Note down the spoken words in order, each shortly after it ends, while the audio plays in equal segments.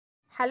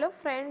Hello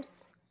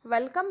friends,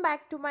 welcome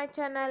back to my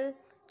channel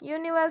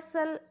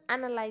Universal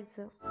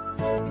Analyzer.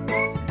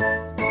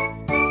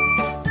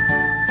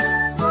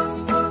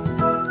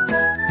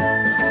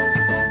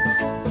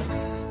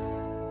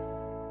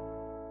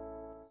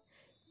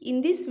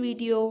 In this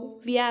video,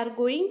 we are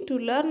going to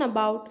learn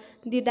about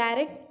the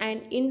direct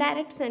and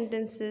indirect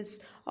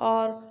sentences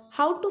or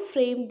how to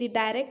frame the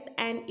direct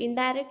and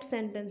indirect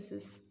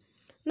sentences.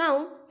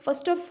 Now,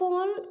 first of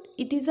all,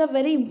 it is a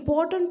very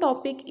important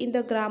topic in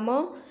the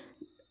grammar.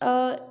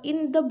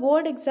 In the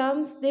board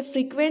exams, they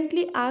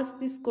frequently ask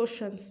these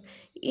questions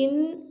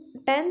in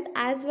 10th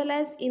as well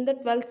as in the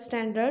 12th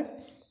standard.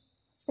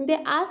 They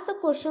ask the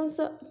questions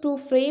to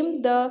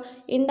frame the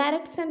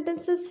indirect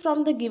sentences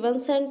from the given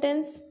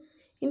sentence.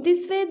 In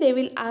this way, they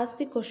will ask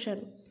the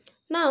question.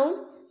 Now,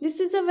 this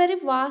is a very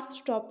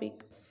vast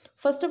topic.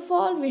 First of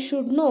all, we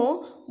should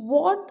know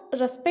what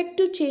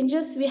respective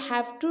changes we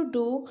have to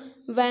do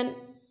when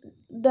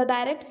the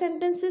direct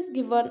sentence is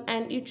given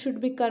and it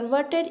should be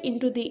converted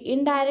into the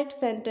indirect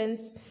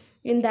sentence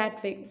in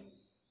that way.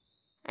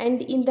 And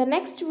in the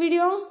next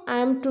video, I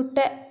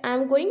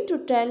am going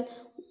to tell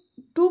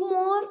two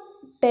more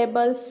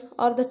tables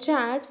or the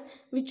charts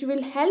which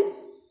will help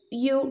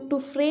you to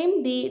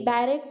frame the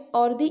direct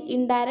or the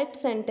indirect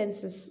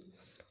sentences.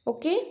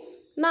 Okay,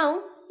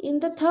 now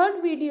in the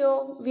third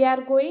video we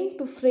are going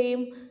to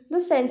frame the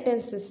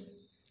sentences.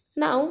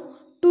 Now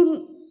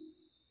to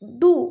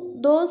do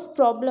those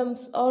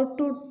problems or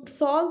to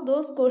solve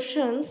those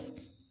questions,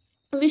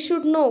 we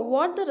should know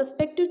what the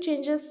respective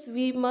changes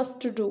we must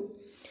do.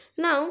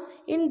 Now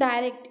in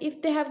direct,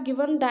 if they have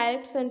given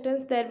direct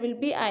sentence, there will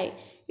be I.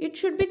 It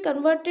should be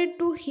converted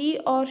to he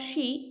or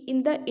she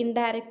in the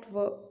indirect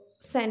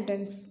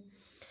sentence.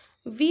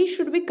 We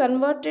should be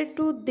converted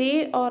to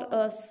they or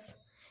us.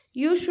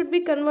 You should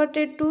be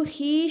converted to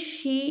he,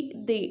 she,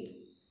 they.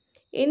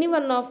 Any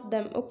one of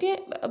them, okay,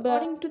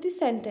 according to the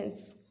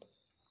sentence.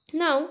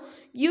 Now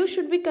you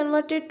should be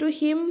converted to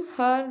him,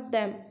 her,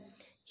 them.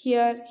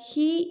 Here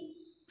he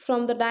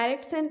from the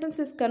direct sentence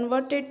is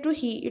converted to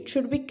he. It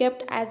should be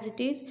kept as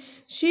it is.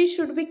 She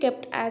should be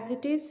kept as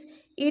it is.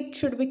 It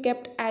should be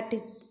kept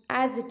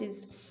as it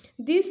is.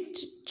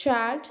 This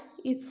chart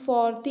is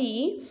for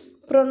the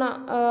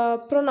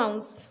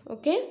pronouns.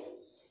 Okay.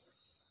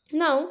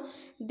 Now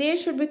they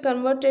should be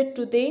converted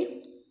to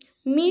they.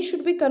 Me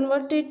should be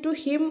converted to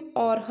him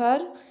or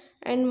her,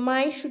 and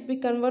my should be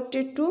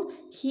converted to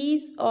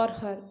his or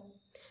her.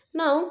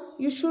 Now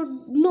you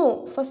should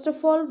know first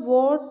of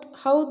all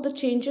how the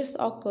changes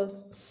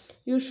occurs.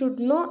 You should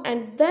know,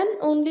 and then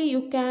only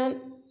you can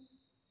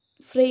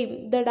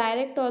frame the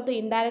direct or the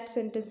indirect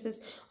sentences,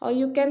 or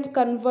you can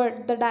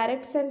convert the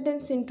direct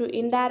sentence into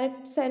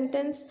indirect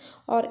sentence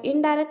or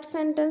indirect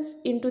sentence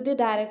into the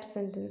direct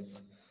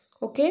sentence.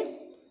 Okay.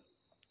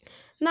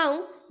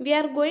 Now we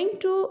are going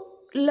to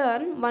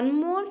learn one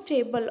more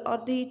table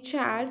or the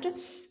chart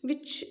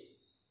which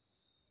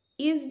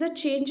is the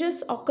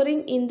changes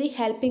occurring in the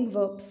helping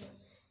verbs.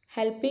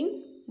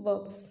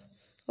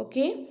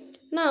 Okay.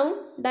 Now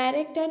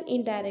direct and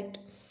indirect.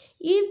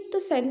 If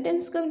the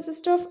sentence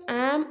consists of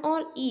am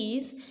or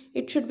is,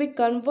 it should be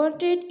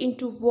converted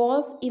into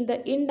was in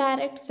the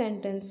indirect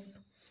sentence.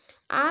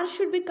 Are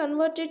should be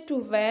converted to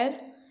were.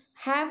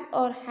 Have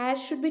or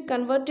has should be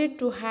converted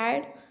to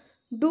had.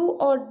 Do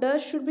or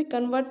does should be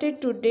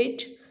converted to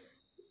did.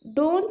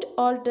 Don't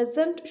or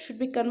doesn't should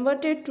be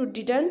converted to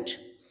didn't.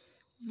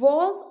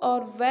 Was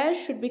or were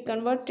should be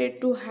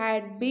converted to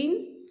had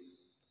been.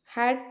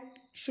 Had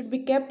should be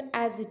kept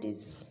as it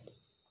is.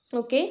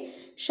 Okay.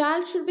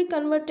 Shall should be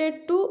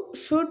converted to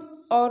should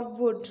or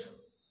would.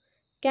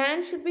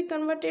 Can should be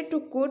converted to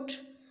could.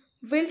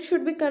 Will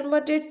should be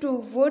converted to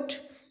would,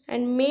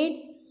 and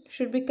may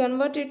should be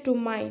converted to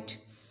might.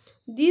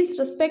 These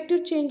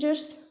respective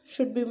changes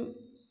should be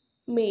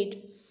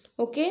made.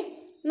 Okay.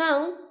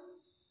 Now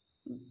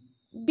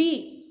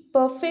be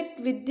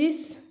perfect with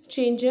these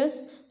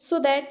changes so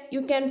that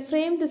you can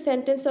frame the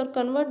sentence or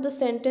convert the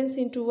sentence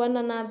into one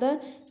another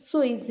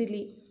so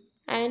easily.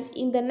 And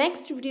in the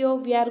next video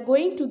we are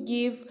going to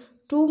give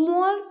two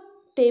more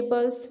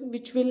tables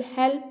which will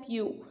help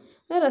you.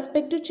 The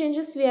respective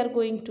changes we are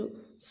going to.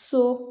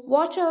 So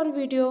watch our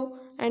video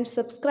and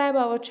subscribe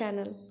our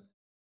channel.